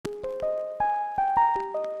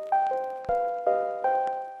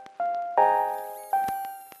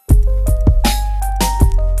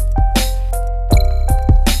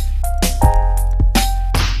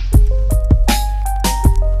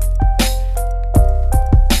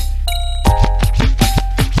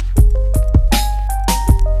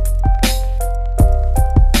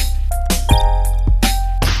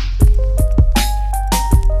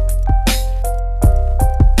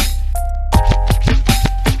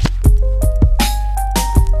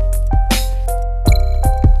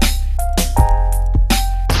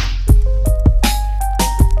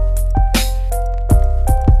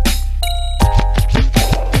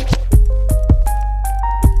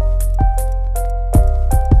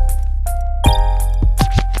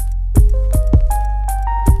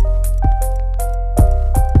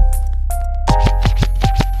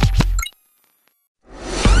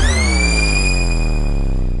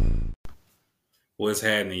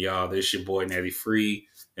What's happening, y'all? This your boy Natty Free,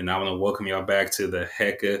 and I want to welcome y'all back to the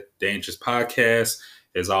Hecka Dangerous Podcast.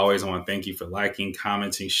 As always, I want to thank you for liking,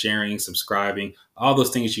 commenting, sharing, subscribing, all those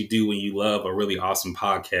things you do when you love a really awesome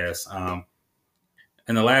podcast.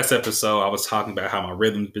 In the last episode, I was talking about how my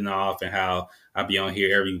rhythm's been off and how I be on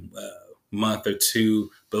here every month or two.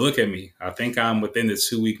 But look at me. I think I'm within the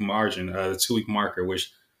 2 week margin, the 2 week marker,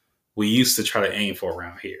 which we used to try to aim for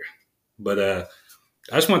around here. But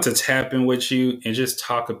I just want to tap in with you and just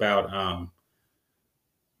talk about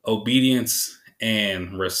obedience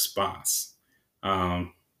and response.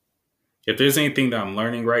 If there's anything that I'm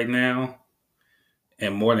learning right now,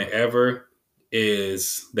 and more than ever,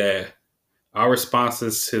 is that our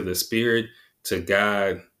responses to the Spirit, to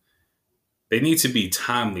God, they need to be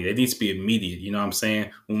timely. They need to be immediate. You know what I'm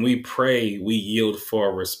saying? When we pray, we yield for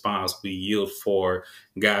a response. We yield for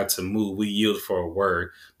God to move. We yield for a word.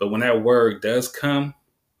 But when that word does come,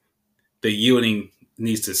 the yielding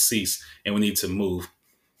needs to cease and we need to move.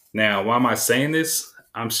 Now, why am I saying this?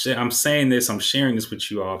 I'm saying this, I'm sharing this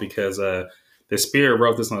with you all because the Spirit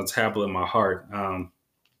wrote this on a tablet in my heart.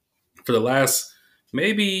 For the last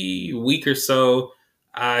maybe week or so,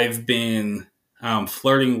 I've been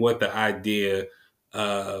flirting with the idea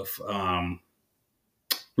of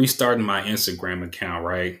restarting my Instagram account,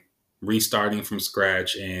 right? Restarting from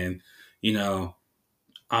scratch. And, you know,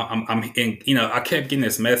 I kept getting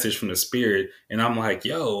this message from the Spirit, and I'm like,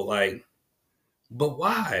 yo, like, but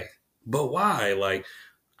why? But why? Like,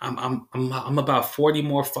 I'm about 40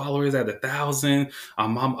 more followers at 1,000.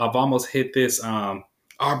 I've almost hit this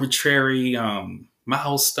arbitrary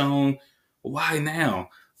milestone. Why now?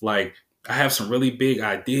 Like, I have some really big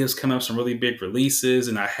ideas coming up, some really big releases,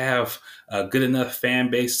 and I have a good enough fan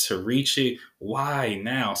base to reach it. Why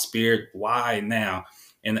now, Spirit? Why now?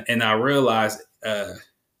 And I realized,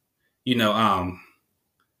 you know,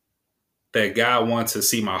 that God wants to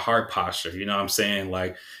see my heart posture. You know what I'm saying?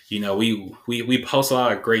 Like, you know, we post a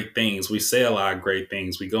lot of great things. We say a lot of great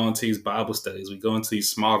things. We go into these Bible studies. We go into these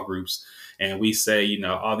small groups and we say, you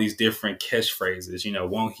know, all these different catchphrases, you know,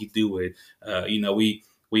 won't he do it?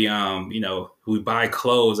 We buy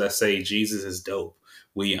clothes that say Jesus is dope.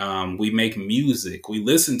 We make music. We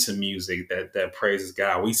listen to music that praises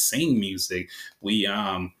God. We sing music. We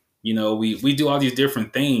do all these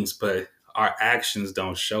different things, but our actions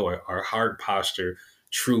don't show it. Our heart posture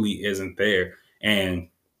truly isn't there. And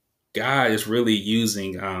God is really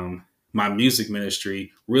using my music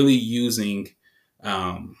ministry, really using,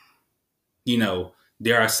 dare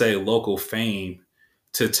I say, local fame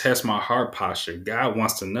to test my heart posture. God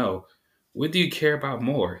wants to know, what do you care about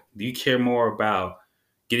more? Do you care more about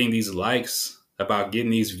getting these likes, about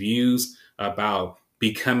getting these views, about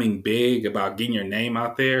becoming big, about getting your name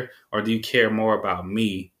out there? Or do you care more about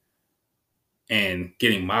me and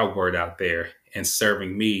getting my word out there and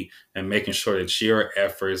serving me and making sure that your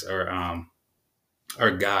efforts are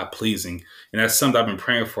God pleasing? And that's something I've been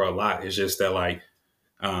praying for a lot. It's just that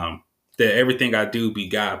that everything I do be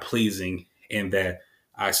God pleasing and that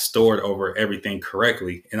I stored over everything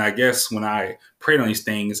correctly. And I guess when I prayed on these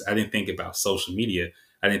things, I didn't think about social media.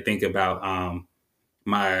 I didn't think about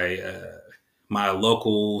my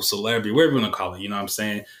local celebrity, whatever you want to call it. You know what I'm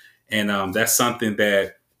saying? And that's something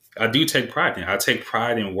that I do take pride in. I take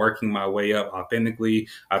pride in working my way up authentically.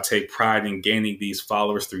 I take pride in gaining these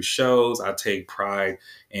followers through shows. I take pride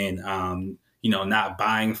in, not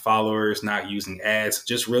buying followers, not using ads,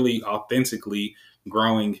 just really authentically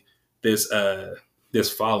growing this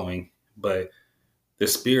following. But the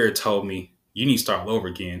Spirit told me, you need to start all over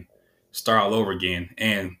again. Start all over again.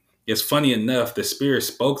 And it's funny enough, the Spirit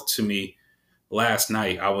spoke to me last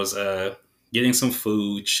night. I was getting some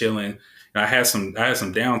food, chilling. And I had some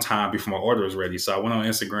downtime before my order was ready. So I went on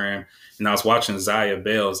Instagram and I was watching Zaya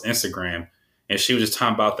Bell's Instagram. And she was just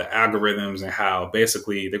talking about the algorithms and how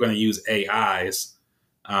basically they're going to use AIs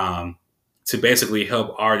to basically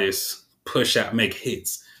help artists make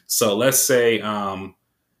hits. So let's say,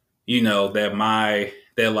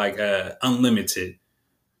 Unlimited,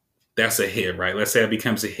 that's a hit, right? Let's say it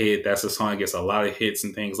becomes a hit. That's a song that gets a lot of hits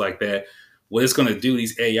and things like that. What it's going to do,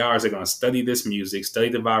 these ARs are going to study this music, study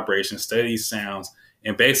the vibration, study these sounds.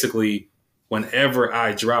 And basically, whenever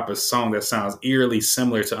I drop a song that sounds eerily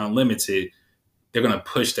similar to Unlimited, they're going to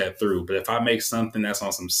push that through. But if I make something that's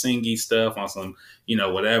on some singy stuff, on some,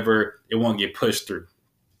 whatever, it won't get pushed through.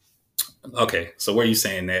 Okay, so where are you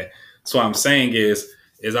saying that? So what I'm saying is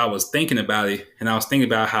I was thinking about it, and I was thinking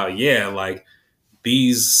about how,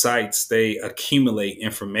 these sites, they accumulate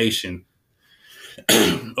information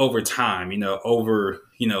over time, over,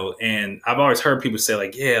 And I've always heard people say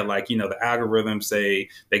like, yeah, like, the algorithms, they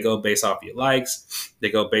go based off your likes,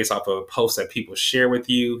 they go based off of posts that people share with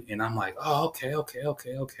you. And I'm like, oh, okay, okay,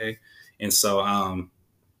 okay, okay. And so,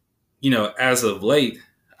 as of late,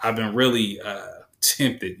 I've been really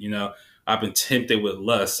tempted, I've been tempted with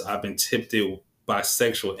lust. I've been tempted by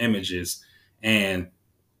sexual images. And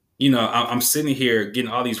I'm sitting here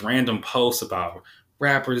getting all these random posts about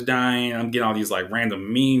rappers dying. I'm getting all these like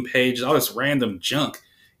random meme pages, all this random junk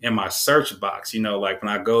in my search box. Like when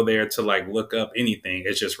I go there to like look up anything,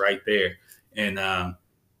 it's just right there. And I'm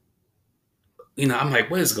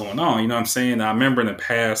like, what is going on? You know what I'm saying? I remember in the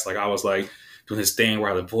past, like I was like doing this thing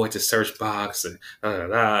where I'd avoid the search box and da, da,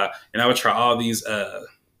 da, and I would try all these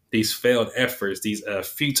failed efforts, these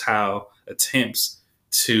futile attempts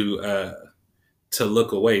to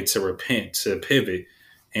look away, to repent, to pivot.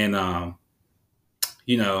 And,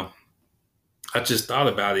 you know, I just thought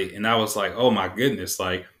about it and I was like, oh my goodness,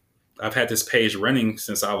 like I've had this page running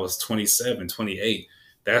since I was 27, 28.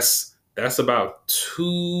 That's about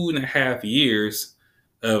 2.5 years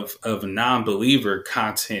of non-believer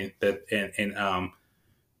content and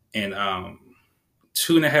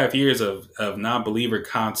 2.5 years of non-believer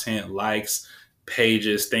content, likes,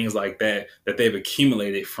 pages, things like that they've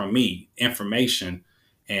accumulated from me, information.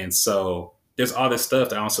 And so there's all this stuff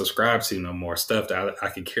that I don't subscribe to no more, stuff that I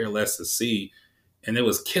could care less to see. And it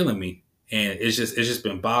was killing me. And it's just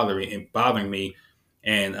been bothering me.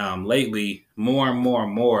 And lately, more and more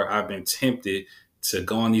and more, I've been tempted to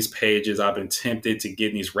go on these pages. I've been tempted to get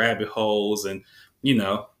in these rabbit holes. And, you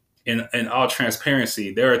know, in all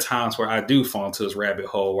transparency, there are times where I do fall into this rabbit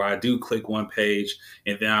hole where I do click one page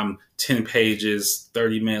and then I'm 10 pages,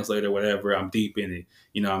 30 minutes later, whatever, I'm deep in it.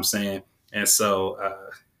 You know what I'm saying? And so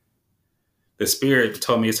the spirit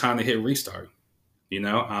told me it's time to hit restart. You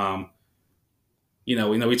know,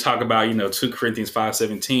 we talk about 2 Corinthians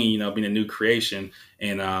 5:17, being a new creation,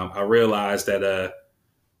 and I realized that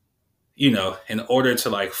in order to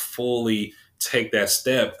like fully take that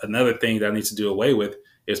step, another thing that I need to do away with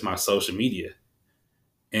is my social media.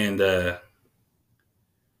 And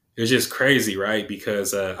it's just crazy, right?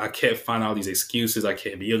 Because I kept finding all these excuses. I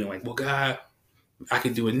kept yielding like, well, God, I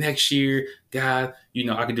could do it next year. God,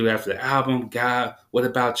 I could do it after the album. God, what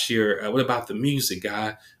about the music,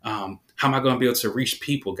 God? How am I going to be able to reach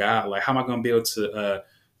people, God? Like, how am I going to be able to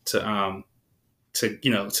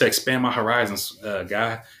expand my horizons,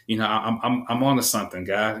 God? I'm on to something,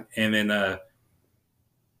 God. And then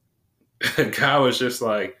God was just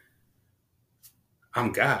like,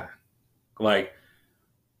 I'm God. Like,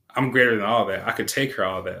 I'm greater than all that. I could take care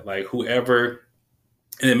of all that. Like, whoever.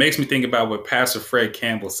 And it makes me think about what Pastor Fred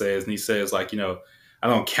Campbell says. And he says, like, I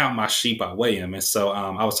don't count my sheep, I weigh them. And so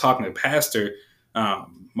I was talking to Pastor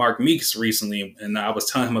Mark Meeks recently, and I was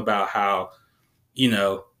telling him about how,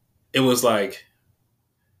 it was like,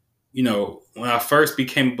 when I first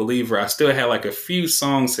became a believer, I still had like a few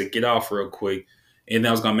songs to get off real quick. And then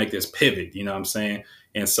I was going to make this pivot, you know what I'm saying?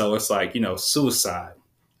 And so it's like, Suicide,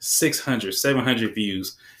 600, 700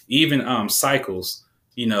 views, even Cycles,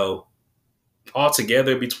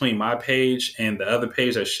 altogether between my page and the other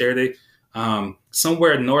page that shared it,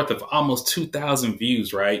 somewhere north of almost 2,000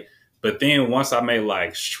 views, right? But then once I made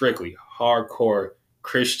like strictly hardcore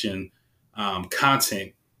Christian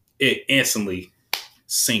content, it instantly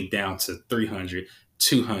synced down to 300,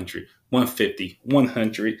 200, 150,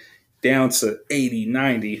 100, down to 80,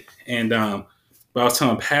 90. And but I was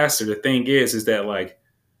telling Pastor, the thing is that like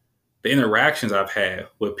the interactions I've had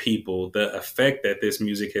with people, the effect that this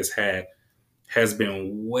music has had has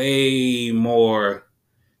been way more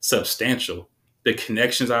substantial. The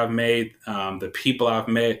connections I've made, the people I've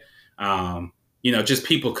met, just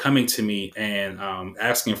people coming to me and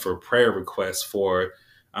asking for prayer requests for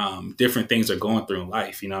different things they're going through in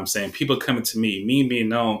life. You know what I'm saying? People coming to me being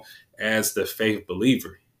known as the faith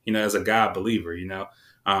believer, as a God believer,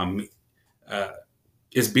 um,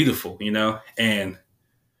 it's beautiful, and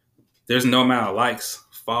there's no amount of likes,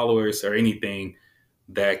 followers, or anything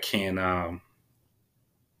that can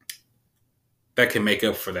make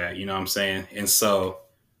up for that. You know what I'm saying? And so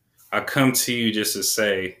I come to you just to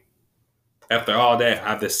say, after all that,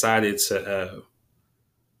 I've decided to,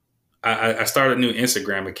 I started a new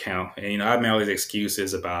Instagram account, and, I made all these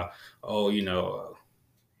excuses about, oh,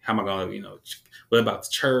 how am I going to, what about the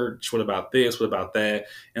church? What about this? What about that?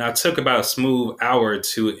 And I took about a smooth hour or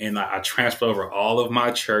two, and I transferred over all of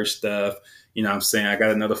my church stuff. You know what I'm saying? I got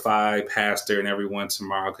to notify pastor and everyone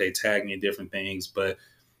tomorrow. They tag me in different things, but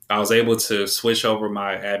I was able to switch over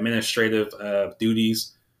my administrative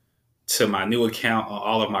duties to my new account on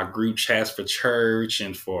all of my group chats for church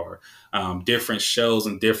and for different shows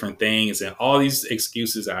and different things and all these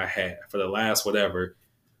excuses I had for the last whatever.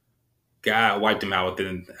 God wiped them out within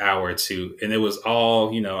an hour or two, and it was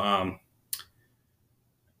all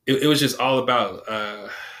it was just all about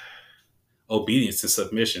obedience and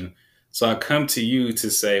submission. So I come to you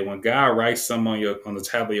to say, when God writes some on the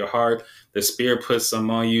tablet of your heart, the Spirit puts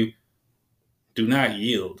some on you. Do not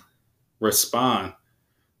yield. Respond.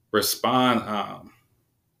 Respond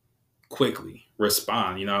quickly.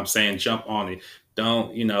 Respond. You know what I'm saying? Jump on it.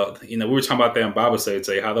 Don't we were talking about that in Bible study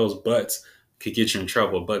today, how those buts could get you in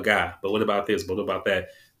trouble. But God, but what about this? But what about that?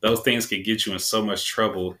 Those things could get you in so much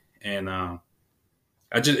trouble. And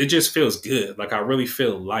it just feels good. Like I really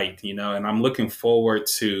feel light, and I'm looking forward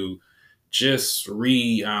to just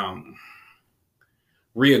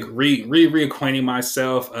reacquainting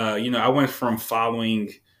myself. I went from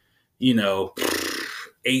following, you know,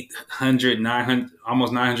 800, 900,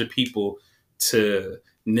 almost 900 people to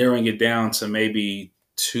narrowing it down to maybe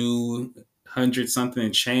 200 something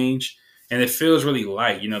and change. And it feels really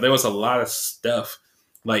light. There was a lot of stuff.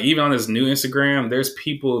 Like even on this new Instagram, there's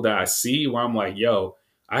people that I see where I'm like, yo,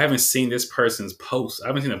 I haven't seen this person's post. I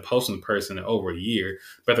haven't seen a post in person in over a year,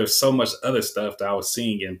 but there's so much other stuff that I was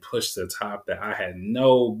seeing getting pushed to the top that I had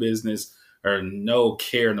no business or no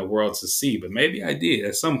care in the world to see. But maybe I did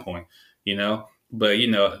at some point, you know. But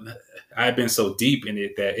I've been so deep in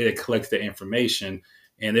it that it had collected the information,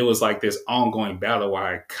 and it was like this ongoing battle where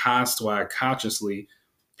I consciously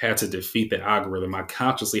had to defeat the algorithm. I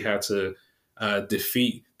consciously had to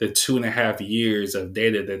defeat the 2.5 years of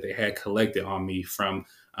data that they had collected on me from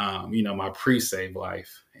my pre-save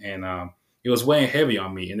life, and it was weighing heavy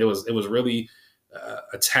on me, and it was really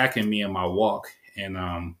attacking me in my walk,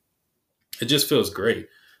 and it just feels great.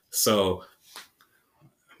 So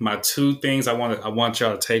my two things I want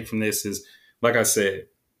y'all to take from this is, like I said,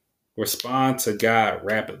 respond to God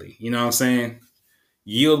rapidly. You know what I'm saying?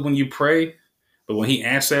 Yield when you pray, but when He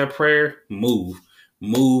answers that prayer, move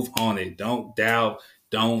on it. Don't doubt.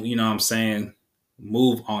 Don't what I'm saying?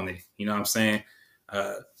 Move on it. You know what I'm saying?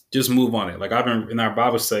 Uh, just move on it. Like I've been in our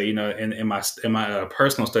Bible study, in my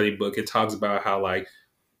personal study book, it talks about how like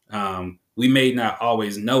we may not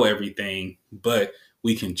always know everything, but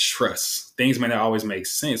we can trust. Things may not always make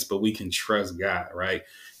sense, but we can trust God, right?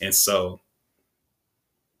 And so,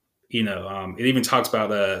 it even talks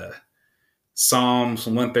about Psalms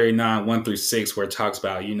 139, 1-6, where it talks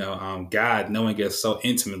about, God knowing us so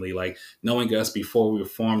intimately, like knowing us before we were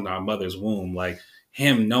formed in our mother's womb, like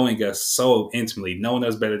Him knowing us so intimately, knowing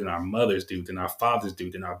us better than our mothers do, than our fathers do,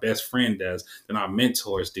 than our best friend does, than our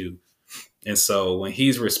mentors do. And so when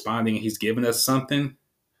He's responding, He's giving us something,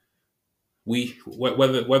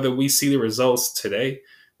 whether we see the results today,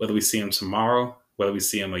 whether we see them tomorrow, whether we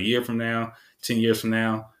see them a year from now, 10 years from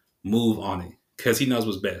now, move on it because He knows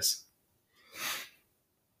what's best.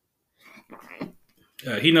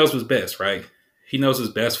 He knows what's best, right? He knows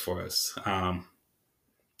what's best for us.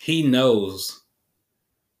 He knows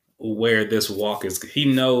where this walk is.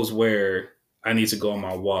 He knows where I need to go on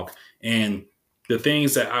my walk. And the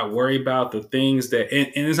things that I worry about, the things that, and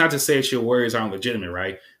it's not to say that your worries aren't legitimate,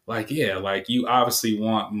 right? Like, yeah, like you obviously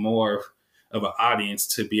want more of an audience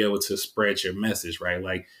to be able to spread your message, right?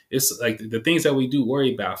 Like it's like the things that we do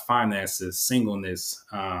worry about, finances, singleness,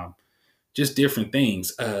 just different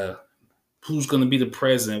things. Who's going to be the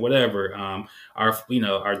president, whatever,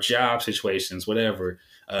 our job situations, whatever,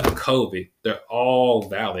 COVID, they're all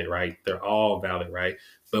valid, right? They're all valid, right?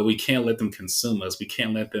 But we can't let them consume us. We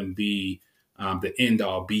can't let them be the end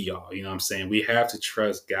all be all. You know what I'm saying? We have to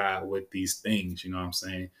trust God with these things. You know what I'm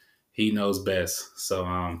saying? He knows best.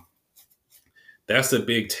 So that's the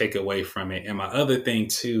big takeaway from it. And my other thing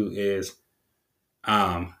too is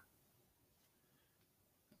um,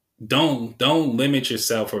 don't limit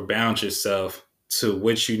yourself or bound yourself to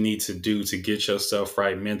what you need to do to get yourself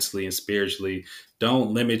right mentally and spiritually.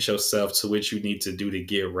 Don't limit yourself to what you need to do to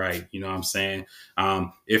get right. You know what I'm saying?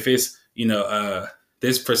 If it's,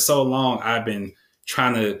 this for so long, I've been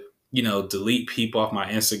trying to, delete people off my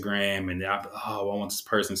Instagram and I want this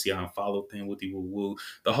person to see I unfollow them, woody woo woo,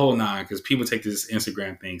 the whole nine, because people take this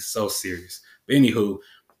Instagram thing so serious. But anywho,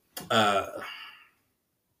 uh,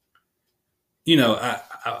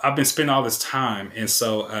 I've been spending all this time, and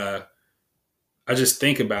so I just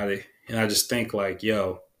think about it, and I just think like,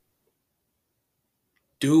 yo,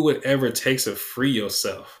 do whatever it takes to free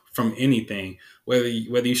yourself from anything. Whether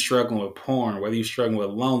you're struggling with porn, whether you're struggling with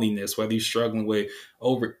loneliness, whether you're struggling with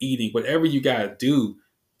overeating, whatever you gotta do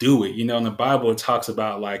it. In the Bible it talks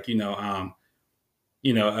about like, if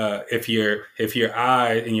your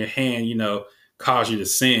eye and your hand, cause you to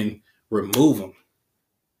sin, remove them,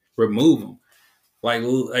 remove them. Like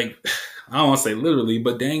I don't want to say literally,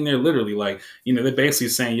 but dang near literally. Like, they're basically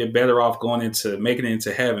saying you're better off going into making it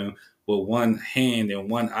into heaven with one hand and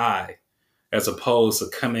one eye, as opposed to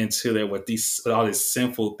coming into there with all these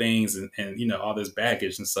sinful things and all this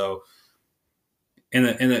baggage. And so, in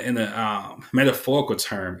a metaphorical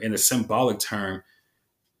term, in a symbolic term,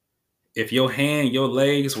 if your hand, your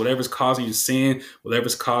legs, whatever's causing you to sin,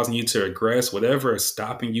 whatever's causing you to regress, whatever is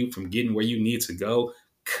stopping you from getting where you need to go,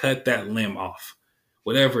 cut that limb off.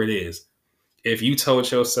 Whatever it is. If you told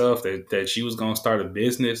yourself that you was going to start a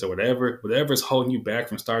business or whatever is holding you back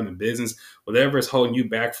from starting a business, whatever is holding you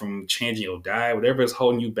back from changing your diet, whatever is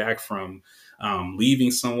holding you back from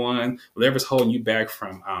leaving someone, whatever is holding you back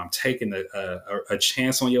from taking a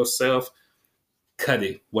chance on yourself, cut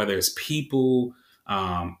it. Whether it's people,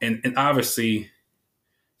 and obviously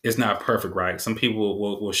it's not perfect, right? Some people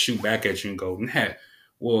will shoot back at you and go, nah,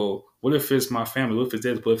 well, what if it's my family? What if it's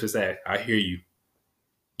this? What if it's that? I hear you.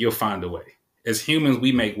 You'll find a way. As humans,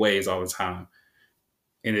 we make ways all the time.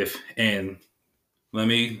 And let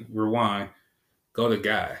me rewind, go to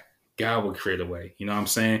God. God will create a way. You know what I'm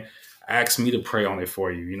saying? Ask me to pray on it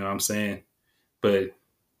for you. You know what I'm saying? But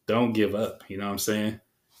don't give up. You know what I'm saying?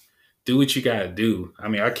 Do what you gotta do. I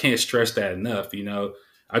mean, I can't stress that enough.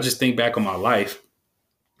 I just think back on my life.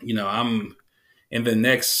 I'm in the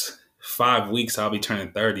next 5 weeks, I'll be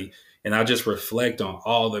turning 30. And I just reflect on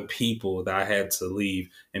all the people that I had to leave.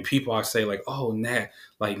 And people I say like, oh, Nat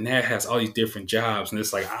has all these different jobs. And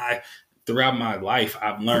it's like, throughout my life,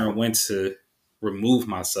 I've learned when to remove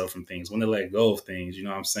myself from things, when to let go of things. You know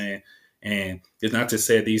what I'm saying? And it's not to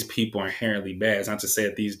say that these people are inherently bad. It's not to say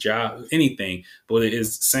that these jobs, anything. But what it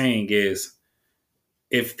is saying is,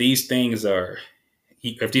 if these things are,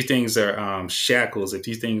 shackles, if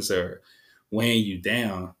these things are weighing you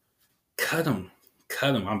down, cut them.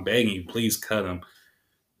 Cut them. I'm begging you, please cut them.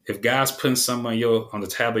 If God's putting something on the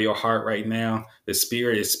tab of your heart right now, the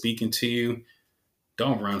Spirit is speaking to you,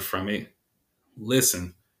 don't run from it.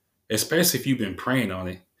 Listen, especially if you've been praying on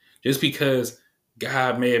it. Just because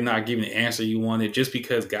God may have not given the answer you wanted, just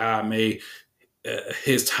because God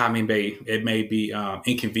his timing may be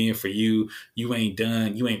inconvenient for you. You ain't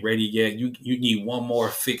done. You ain't ready yet. You need one more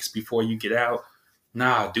fix before you get out.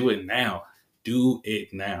 Nah, do it now. Do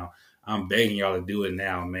it now. I'm begging y'all to do it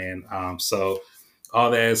now, man. So all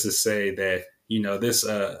that is to say that this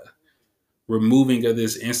removing of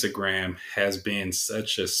this Instagram has been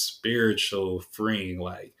such a spiritual freeing.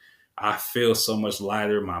 Like, I feel so much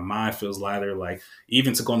lighter. My mind feels lighter. Like,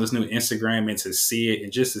 even to go on this new Instagram and to see it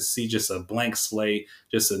and just to see just a blank slate,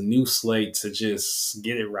 just a new slate to just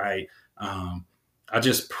get it right. I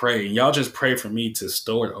just pray, and y'all just pray for me to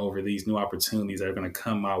store it over these new opportunities that are going to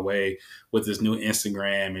come my way with this new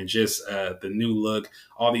Instagram and just the new look.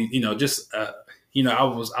 All these, I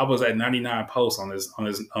was at 99 posts on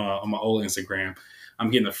my old Instagram. I'm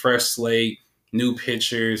getting a fresh slate, new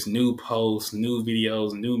pictures, new posts, new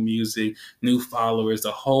videos, new music, new followers.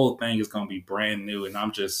 The whole thing is going to be brand new, and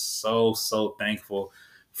I'm just so thankful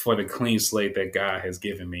for the clean slate that God has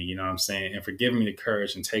given me. You know what I'm saying, and for giving me the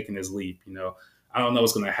courage and taking this leap. I don't know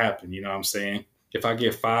what's going to happen. You know what I'm saying? If I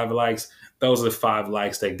get 5 likes, those are the 5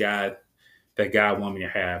 likes that God want me to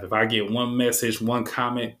have. If I get one message, one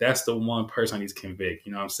comment, that's the one person I need to convict.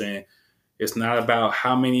 You know what I'm saying? It's not about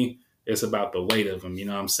how many, it's about the weight of them. You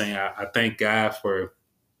know what I'm saying? I thank God for,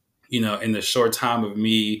 in the short time of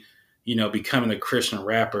me, becoming a Christian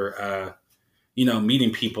rapper,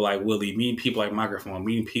 meeting people like Willie, meeting people like Microphone,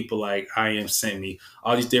 meeting people like I Am Sent Me,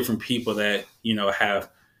 all these different people that, have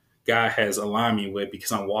God has aligned me with,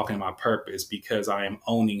 because I'm walking my purpose, because I am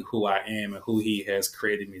owning who I am and who He has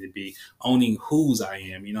created me to be, owning whose I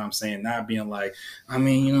am. You know what I'm saying? Not being like, I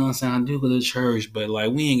mean, you know what I'm saying? I do go to church, but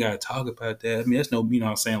like, we ain't got to talk about that. I mean, that's no, you know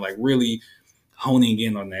what I'm saying? Like, really honing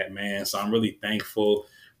in on that, man. So I'm really thankful,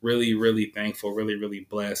 really thankful, really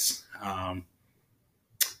blessed.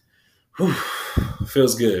 Whew,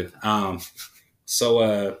 feels good.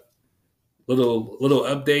 So, little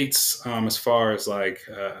updates as far as like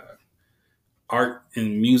art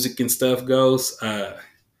and music and stuff goes.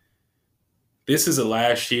 This is the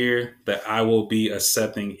last year that I will be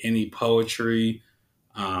accepting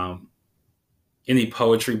um, any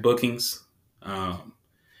poetry bookings.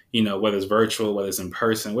 Whether it's virtual, whether it's in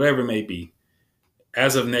person, whatever it may be.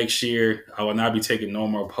 As of next year, I will not be taking no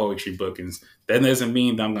more poetry bookings. That doesn't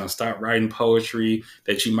mean that I'm going to stop writing poetry,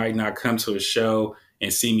 that you might not come to a show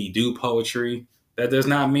and see me do poetry. That does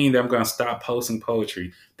not mean that I'm going to stop posting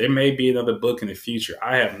poetry. There may be another book in the future.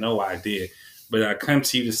 I have no idea. But I come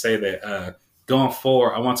to you to say that going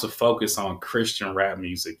forward, I want to focus on Christian rap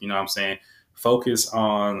music. You know what I'm saying? focus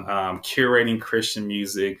on curating Christian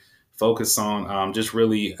music, focus on just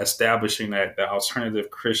really establishing that the alternative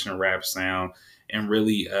Christian rap sound, and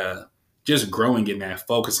really just growing in that,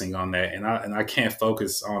 focusing on that. And I can't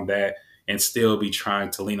focus on that and still be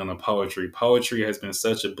trying to lean on the poetry. Poetry has been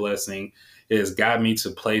such a blessing. It has got me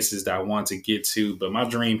to places that I want to get to. But my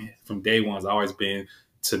dream from day one has always been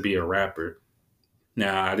to be a rapper.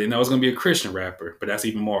 Now, I didn't know I was going to be a Christian rapper, but that's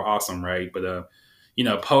even more awesome, right? But,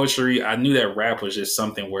 poetry, I knew that rap was just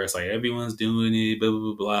something where it's like everyone's doing it, blah, blah,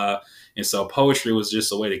 blah, blah. And so poetry was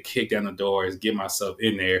just a way to kick down the doors, get myself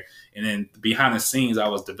in there. And then behind the scenes, I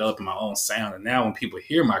was developing my own sound. And now when people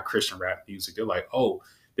hear my Christian rap music, they're like, oh,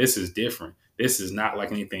 this is different. This is not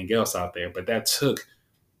like anything else out there. But that took,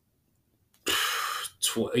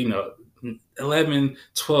 11,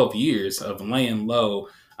 12 years of laying low,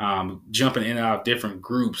 jumping in and out of different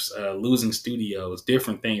groups, losing studios,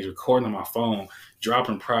 different things, recording on my phone,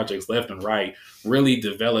 dropping projects left and right, really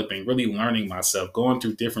developing, really learning myself, going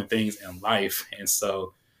through different things in life. And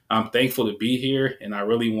so I'm thankful to be here, and I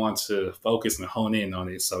really want to focus and hone in on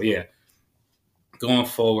it. So yeah, going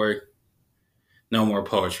forward, no more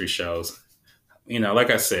poetry shows. Like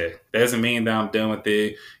I said, doesn't mean that I'm done with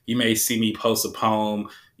it. You may see me post a poem.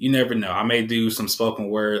 You never know. I may do some spoken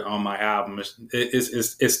word on my album.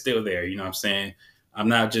 It's still there. You know what I'm saying? I'm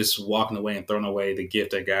not just walking away and throwing away the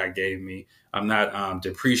gift that God gave me. I'm not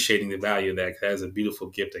depreciating the value of that. That's a beautiful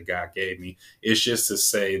gift that God gave me. It's just to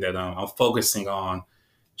say that I'm focusing on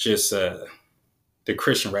just the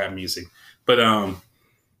Christian rap music. But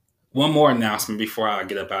one more announcement before I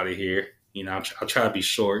get up out of here. I'll try to be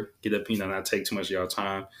short, get up, not take too much of y'all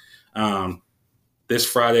time. This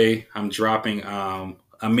Friday, I'm dropping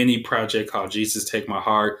a mini project called Jesus Take My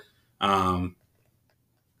Heart. I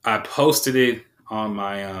posted it on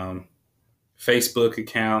my Facebook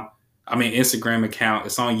account. Instagram account.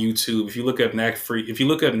 It's on YouTube. If you look up Nat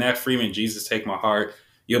Freeman, Jesus Take My Heart,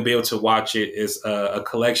 you'll be able to watch it. It's a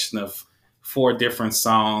collection of 4 different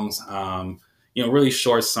songs. Really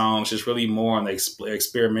short songs, just really more on the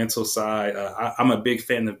experimental side. I'm a big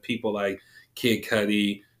fan of people like Kid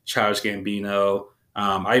Cudi, Childish Gambino.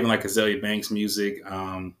 I even like Azalea Banks' music.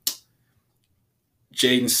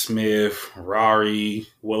 Jaden Smith, Rari,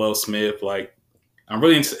 Willow Smith. Like, I'm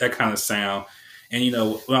really into that kind of sound. And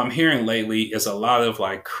what I'm hearing lately is a lot of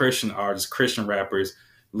like Christian artists, Christian rappers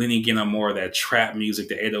leaning in on more of that trap music,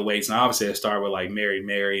 the 808s. And obviously it started with like Mary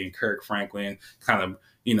Mary and Kirk Franklin, kind of,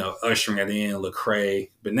 ushering it in, Lecrae.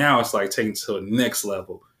 But now it's like taking it to the next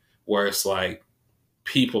level where it's like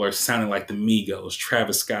people are sounding like the Migos,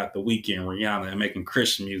 Travis Scott, The Weeknd, Rihanna, and making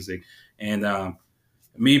Christian music. And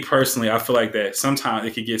me personally, I feel like that sometimes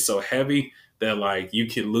it could get so heavy that like you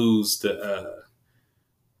could lose the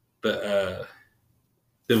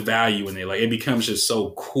the value in it. Like, it becomes just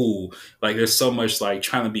so cool. Like, there's so much like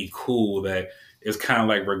trying to be cool that it's kind of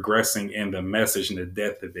like regressing in the message and the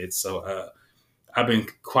depth of it. So I've been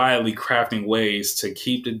quietly crafting ways to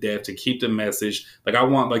keep the depth, to keep the message. Like,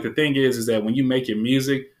 the thing is that when you make your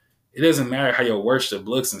music, it doesn't matter how your worship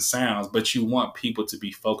looks and sounds, but you want people to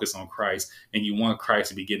be focused on Christ, and you want Christ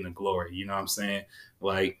to be getting the glory. You know what I'm saying?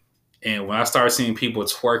 Like, and when I start seeing people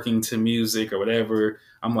twerking to music or whatever,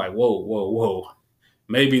 I'm like, whoa, whoa, whoa.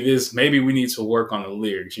 Maybe we need to work on the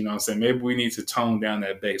lyrics. You know what I'm saying? Maybe we need to tone down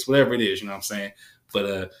that bass, whatever it is. You know what I'm saying?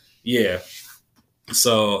 But yeah.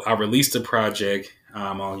 So I released the project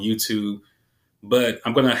on YouTube, but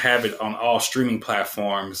I'm going to have it on all streaming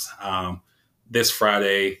platforms this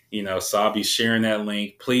Friday. So I'll be sharing that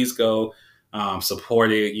link. Please go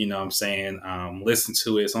support it. You know what I'm saying? Listen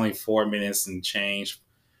to it. It's only 4 minutes and change,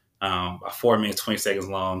 4 minutes, 20 seconds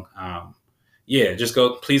long. Yeah,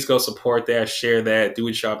 please go support that, share that, do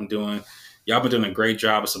what y'all been doing. Y'all been doing a great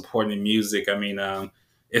job of supporting the music.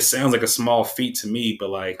 It sounds like a small feat to me,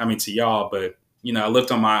 but to y'all, but I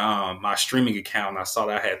looked on my streaming account and I saw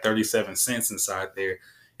that I had 37 cents inside there.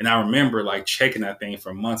 And I remember like checking that thing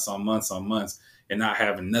for months on months on months and not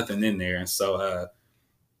having nothing in there. And so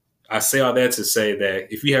I say all that to say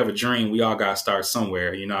that if you have a dream, we all got to start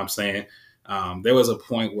somewhere. You know what I'm saying? There was a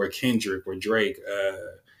point where Kendrick, where Drake,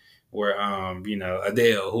 where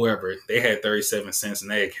Adele, whoever, they had 37 cents in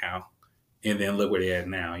their account, and then look where they at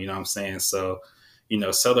now. You know what I'm saying? So,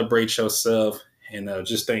 celebrate yourself and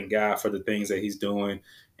just thank God for the things that He's doing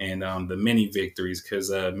and the many victories,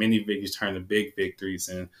 because many victories turn to big victories,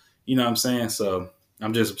 and you know what I'm saying. So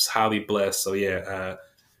I'm just highly blessed. So yeah.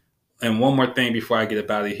 And one more thing before I get up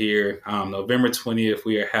out of here, November 20th,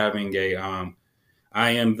 we are having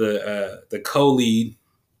I am the co-lead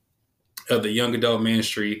of the young adult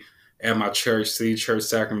ministry at my church, City Church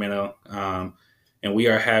Sacramento, and we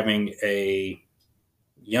are having a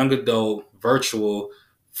young adult virtual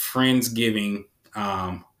Friendsgiving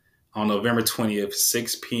on November 20th,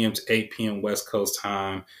 6 p.m. to 8 p.m. West Coast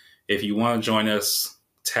time. If you want to join us,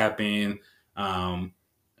 tap in. I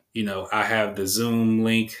have the Zoom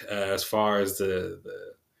link as far as the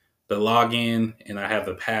login, and I have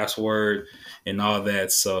the password and all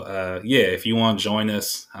that. So if you want to join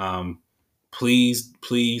us, please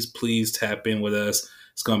tap in with us.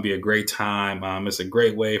 It's going to be a great time. It's a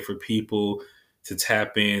great way for people to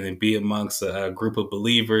tap in and be amongst a group of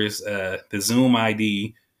believers. The Zoom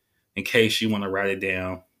ID, in case you want to write it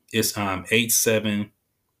down, it's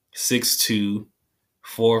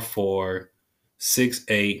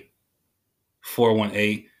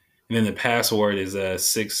 87624468 and then the password is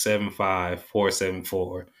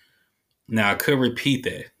 675474. Now I could repeat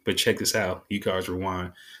that, but check this out. You guys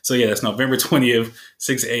rewind. So yeah, that's November 20th,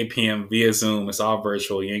 6 to 8 p.m. via Zoom. It's all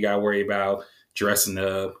virtual. You ain't got to worry about dressing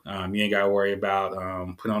up. You ain't got to worry about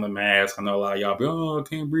putting on a mask. I know a lot of y'all be, I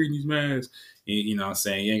can't breathe in these masks. You know what I'm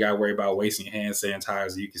saying? You ain't got to worry about wasting your hand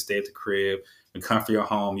sanitizer. You can stay at the crib and come for your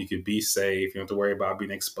home. You can be safe. You don't have to worry about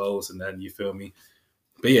being exposed and nothing. You feel me?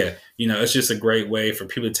 But yeah, it's just a great way for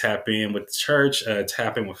people to tap in with the church,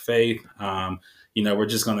 tap in with faith. We're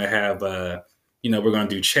just going to have, we're going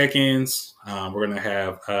to do check-ins. We're going to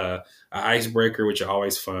have an icebreaker, which are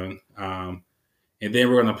always fun. And then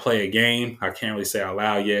we're going to play a game. I can't really say out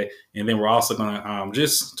loud yet. And then we're also going to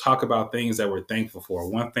just talk about things that we're thankful for.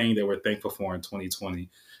 One thing that we're thankful for in 2020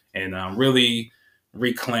 and really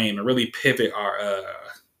reclaim and really pivot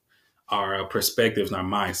our perspectives and our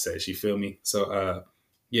mindsets. You feel me? So,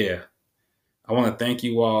 I want to thank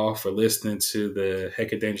you all for listening to the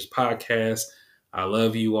Heck of Dangerous podcast. I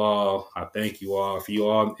love you all. I thank you all. If you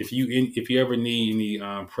ever need any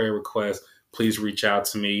prayer requests, please reach out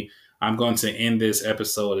to me. I'm going to end this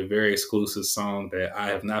episode with a very exclusive song that I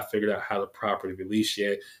have not figured out how to properly release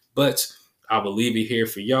yet, but I will leave it here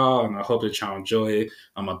for y'all, and I hope that y'all enjoy it.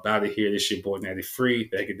 I'm about to hear this shit, boy, Nat Is, the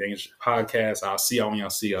Heck of Dangerous podcast. I'll see y'all when y'all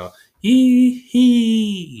see y'all.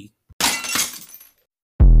 Hee.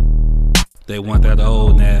 They want that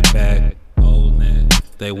old Nat back. Old Nat.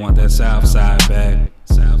 They want that South Side back.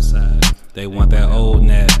 South Side. They want that old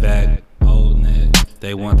Nat back. Old Nat.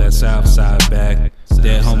 They want that South Side back.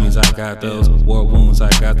 Dead homies, I got those. War wounds, I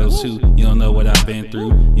got those too. You don't know what I've been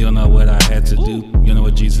through. You don't know what I had to do. You don't know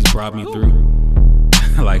what Jesus brought me through.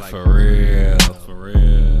 Like for real. For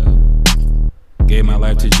real. Gave my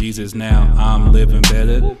life to Jesus, now I'm living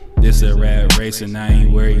better. This a rat race and I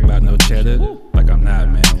ain't worried about no cheddar. Like I'm not,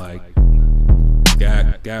 man. Like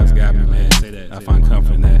God's got me, man. I find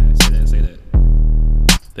comfort in that. Say that.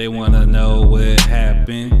 They wanna know what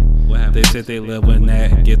happened. They said they love when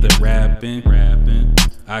that get the rapping.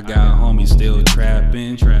 I got homies still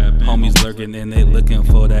trapping. Homies lurking and they looking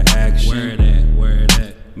for the action. Where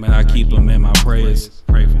that? Man, I keep them in my prayers.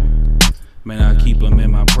 Pray for them. Man, I keep them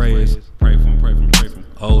in my prayers. Pray for them.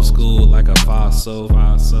 Old school like a fossil.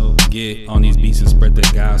 Get on these beats and spread the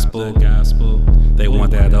gospel. They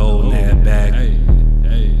want that old Nat back.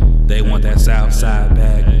 They want that South Side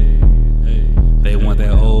back. They want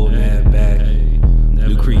that old Nat back.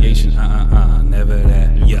 New creation, never